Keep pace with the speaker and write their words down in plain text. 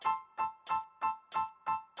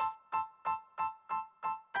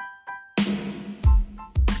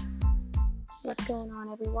going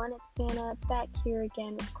on, everyone? It's Hannah back here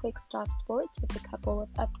again with Quick Stop Sports with a couple of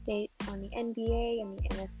updates on the NBA and the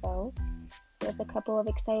NFL. With a couple of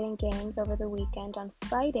exciting games over the weekend. On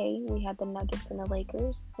Friday, we had the Nuggets and the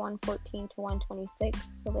Lakers, 114 to 126.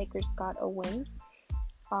 The Lakers got a win.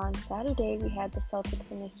 On Saturday, we had the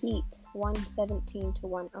Celtics and the Heat, 117 to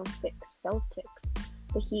 106. Celtics.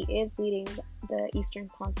 The Heat is leading the Eastern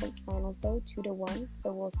Conference Finals, though, 2-1,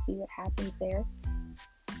 so we'll see what happens there.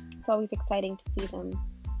 It's always exciting to see them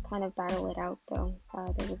kind of battle it out, though.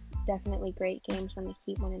 There was definitely great games when the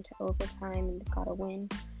Heat went into overtime and got a win.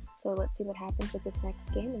 So let's see what happens with this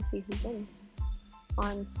next game and see who wins.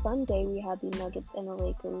 On Sunday, we had the Nuggets and the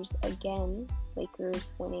Lakers again.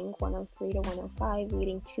 Lakers winning 103 to 105,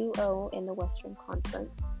 leading 2-0 in the Western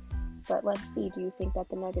Conference. But let's see, do you think that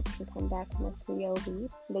the Nuggets can come back from a 3-0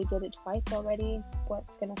 lead? They did it twice already.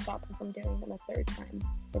 What's going to stop them from doing it a third time?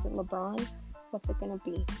 Is it LeBron? What's it going to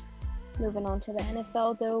be? Moving on to the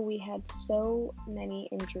NFL, though, we had so many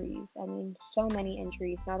injuries. So many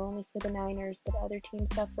injuries, not only for the Niners, but other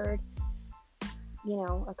teams suffered,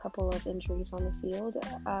 a couple of injuries on the field.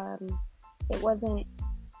 It wasn't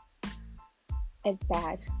as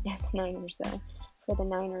bad as the Niners, though. For the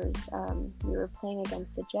Niners, we were playing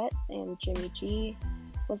against the Jets, and Jimmy G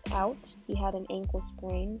was out. He had an ankle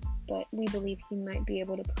sprain, but we believe he might be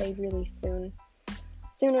able to play really sooner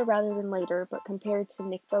rather than later. But compared to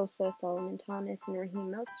Nick Bosa, Solomon Thomas, and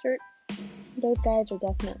Raheem Mostert, those guys are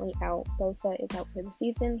definitely out. Bosa is out for the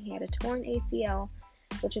season. He had a torn ACL,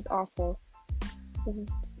 which is awful.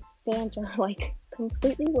 Fans are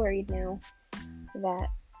completely worried now that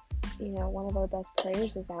one of our best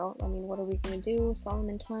players is out. What are we going to do?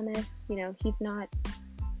 Solomon Thomas, he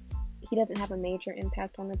doesn't have a major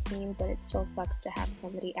impact on the team, but it still sucks to have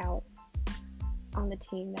somebody out on the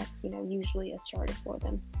team that's, usually a starter for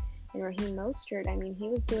them. And Raheem Mostert, he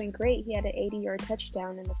was doing great. He had an 80-yard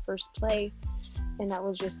touchdown in the first play, and that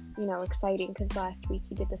was just, exciting because last week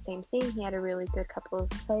he did the same thing. He had a really good couple of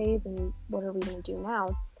plays, and what are we going to do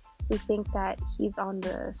now? We think that he's on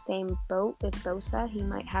the same boat as Bosa. He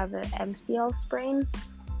might have an MCL sprain,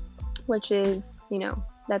 which is,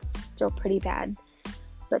 that's still pretty bad.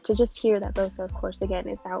 But to just hear that Bosa, of course, again,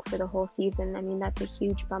 is out for the whole season, that's a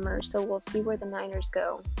huge bummer. So we'll see where the Niners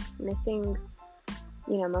go. Missing,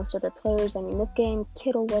 most of their players. This game,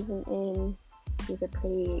 Kittle wasn't in. He's a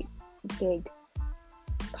pretty big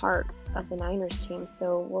part of the Niners team.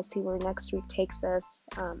 So we'll see where next week takes us.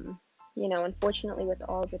 Unfortunately, with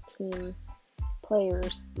all the team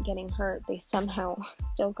players getting hurt, they somehow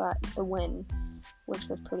still got the win, which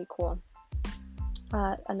was pretty cool.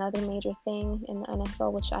 Another major thing in the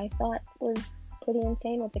NFL, which I thought was pretty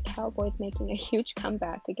insane, was the Cowboys making a huge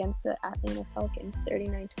comeback against the Atlanta Falcons,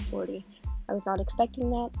 39-40. I was not expecting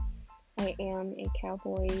that. I am a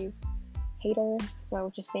Cowboys hater,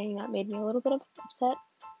 so just saying that made me a little bit upset,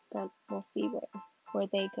 but we'll see where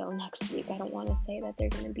they go next week. I don't want to say that they're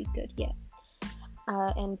going to be good yet.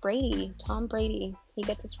 And Tom Brady, he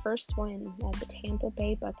gets his first win as a Tampa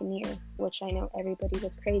Bay Buccaneer, which I know everybody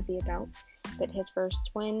was crazy about, but his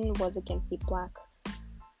first win was against the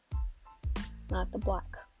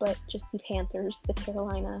Panthers,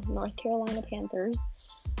 the North Carolina Panthers.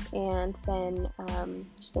 And then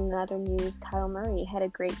just in another news, Kyle Murray had a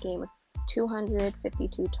great game with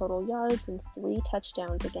 252 total yards and 3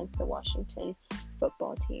 touchdowns against the Washington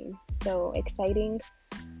football team. So exciting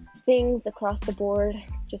things across the board,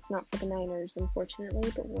 just not for the Niners,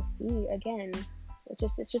 unfortunately, but we'll see. Again,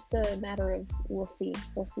 it's just a matter of we'll see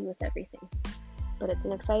with everything. But it's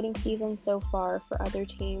an exciting season so far for other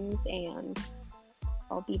teams, and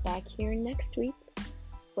I'll be back here next week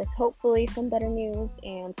with hopefully some better news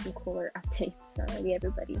and some cooler updates. Alrighty,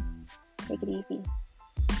 everybody, take it easy.